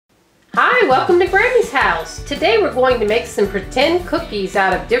welcome to Grammy's house. Today we're going to make some pretend cookies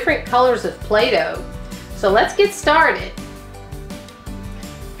out of different colors of Play-Doh. So let's get started.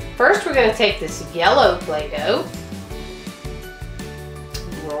 First we're going to take this yellow Play-Doh,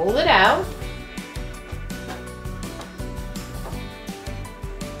 roll it out,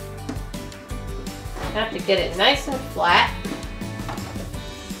 have to get it nice and flat.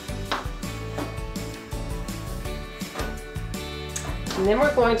 And then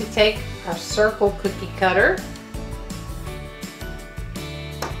we're going to take our circle cookie cutter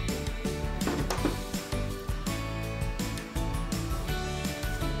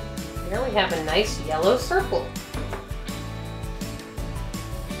there we have a nice yellow circle.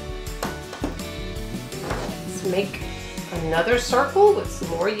 Let's make another circle with some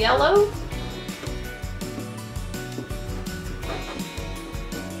more yellow.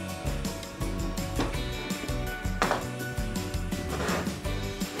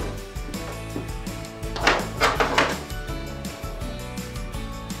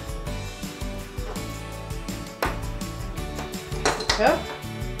 Go.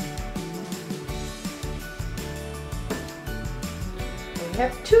 We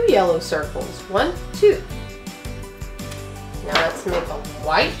have two yellow circles. 1, 2. Now let's make a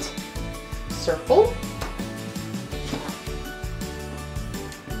white circle.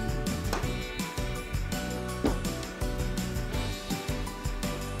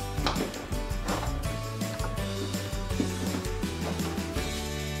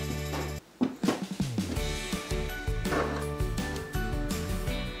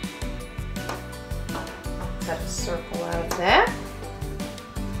 Cut a circle out of that.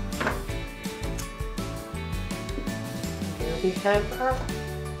 Here we have our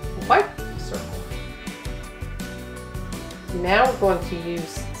white circle. Now we're going to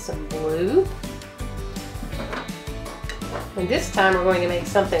use some blue. And this time we're going to make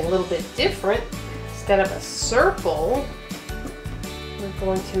something a little bit different. Instead of a circle, we're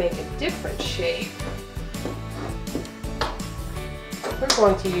going to make a different shape. We're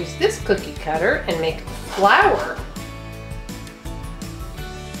going to use this cookie cutter and make a flower.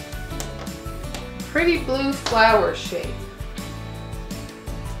 Pretty blue flower shape.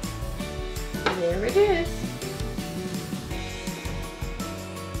 There it is.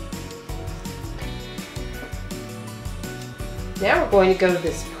 Now we're going to go to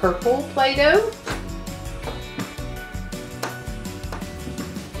this purple Play-Doh.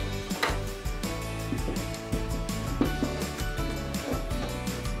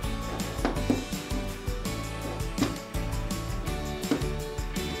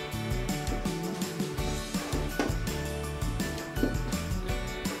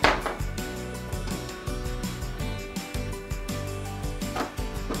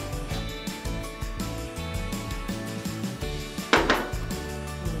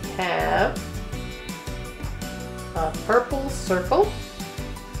 Have a purple circle.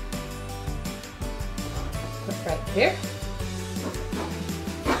 Put right there.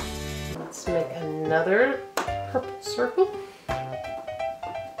 Let's make another purple circle.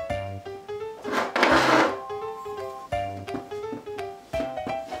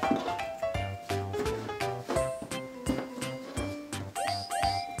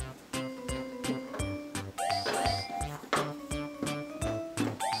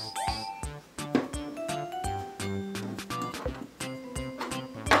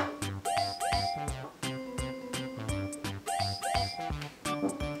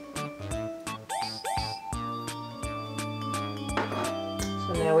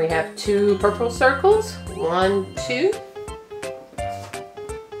 So now we have two purple circles. 1, 2.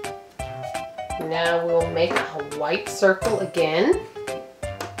 Now we'll make a white circle again.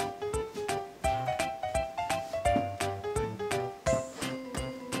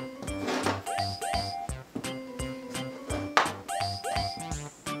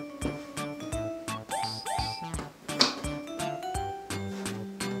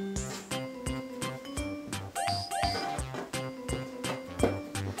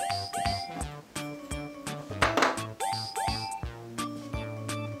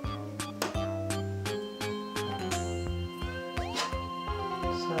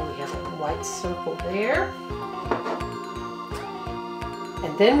 So we have a white circle there.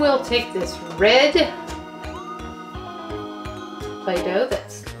 And then we'll take this red Play-Doh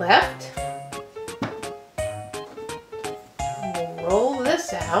that's left. And we'll roll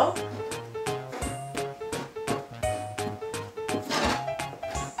this out.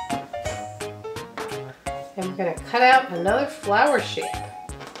 And we're going to cut out another flower shape.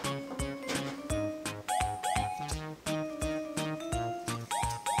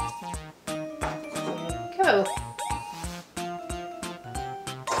 There we go.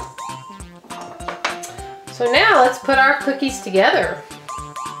 So now let's put our cookies together.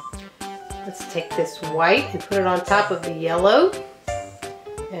 Let's take this white and put it on top of the yellow.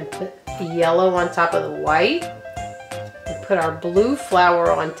 And put the yellow on top of the white. And put our blue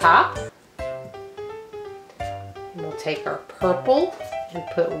flour on top. And we'll take our purple and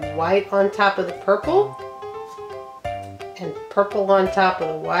put white on top of the purple. And purple on top of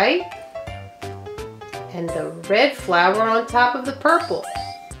the white. And the red flour on top of the purple.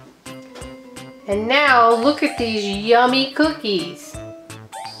 And now look at these yummy cookies.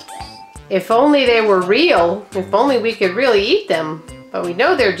 If only they were real, if only we could really eat them, but we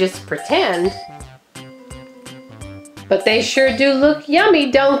know they're just pretend. But they sure do look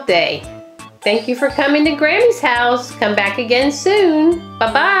yummy, don't they? Thank you for coming to Grammy's house. Come back again soon.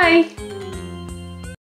 Bye-bye.